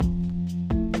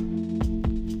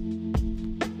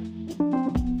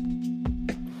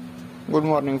Good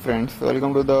morning, friends.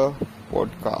 Welcome to the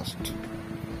podcast.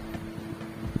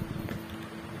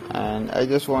 And I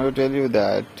just want to tell you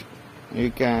that you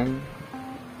can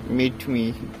meet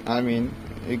me.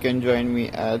 You can join me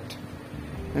at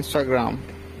Instagram.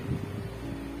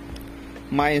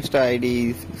 My Insta ID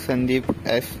is Sandeep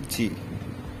FG.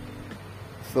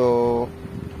 So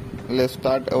let's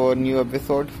start our new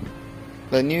episode.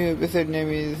 The new episode name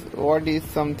is What is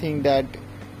something that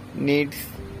needs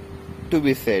to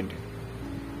be said?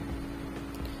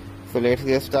 So let's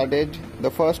get started. The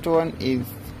first one is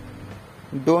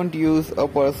don't use a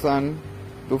person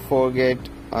to forget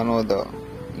another.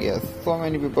 Yes, so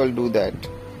many people do that,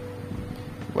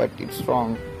 but it's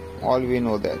wrong. All we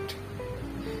know that.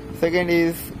 Second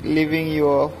is leaving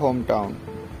your hometown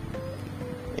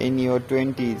in your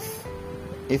 20s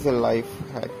is a life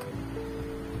hack.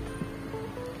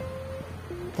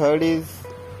 Third is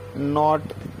not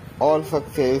all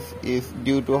success is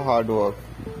due to hard work.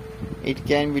 It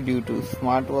can be due to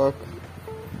smart work.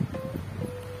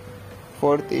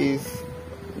 Fourth is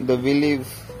the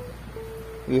beliefs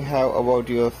you have about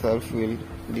yourself will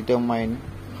determine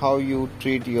how you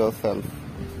treat yourself.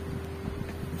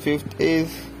 Fifth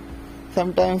is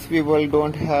sometimes people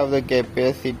don't have the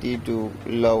capacity to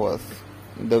love us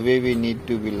the way we need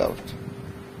to be loved.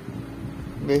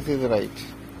 This is right.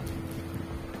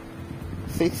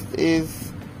 Sixth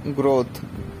is growth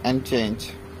and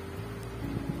change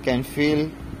can feel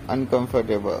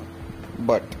uncomfortable,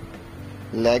 but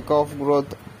lack of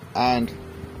growth and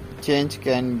change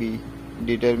can be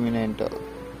detrimental.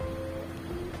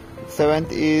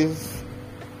 Seventh is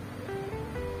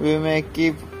we may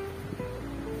keep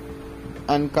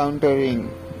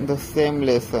encountering the same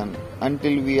lesson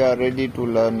until we are ready to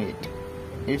learn it.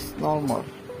 It's normal.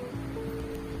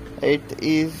 Eighth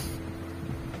is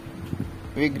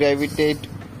we gravitate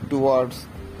towards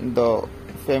the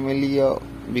familiar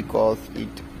because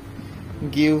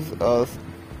it gives us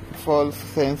false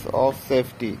sense of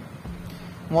safety.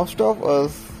 Most of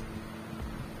us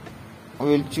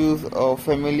will choose a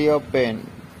familiar pain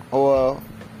over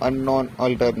unknown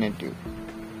alternative.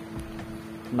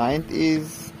 Ninth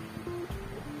is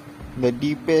the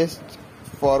deepest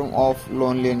form of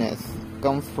loneliness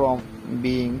comes from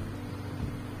being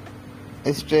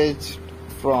estranged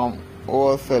from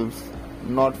ourselves,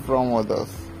 not from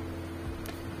others.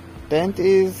 10th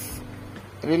is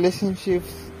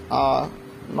relationships are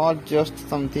not just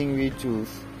something we choose,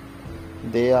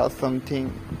 they are something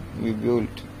we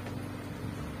build.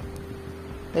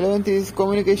 11th is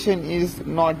communication is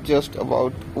not just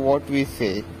about what we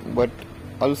say, but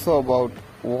also about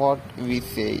what we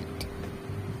say it.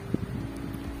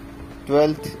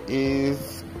 12th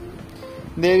is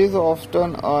there is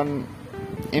often an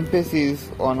emphasis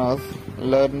on us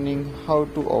learning how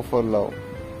to offer love.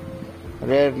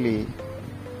 Rarely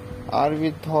are we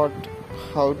taught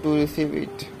how to receive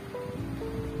it.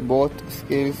 Both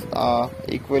skills are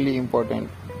equally important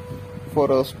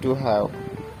for us to have.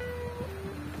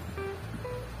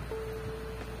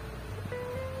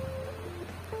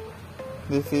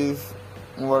 This is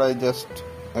what I just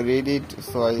read it,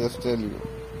 so I just tell you.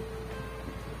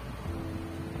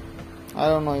 I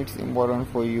don't know it's important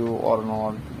for you or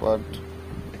not, but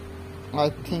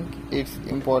I think it's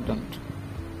important.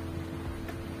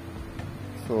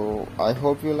 So I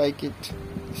hope you like it.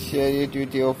 Share it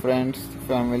with your friends,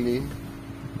 family.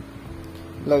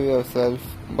 Love yourself.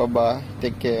 Bye bye.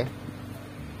 Take care.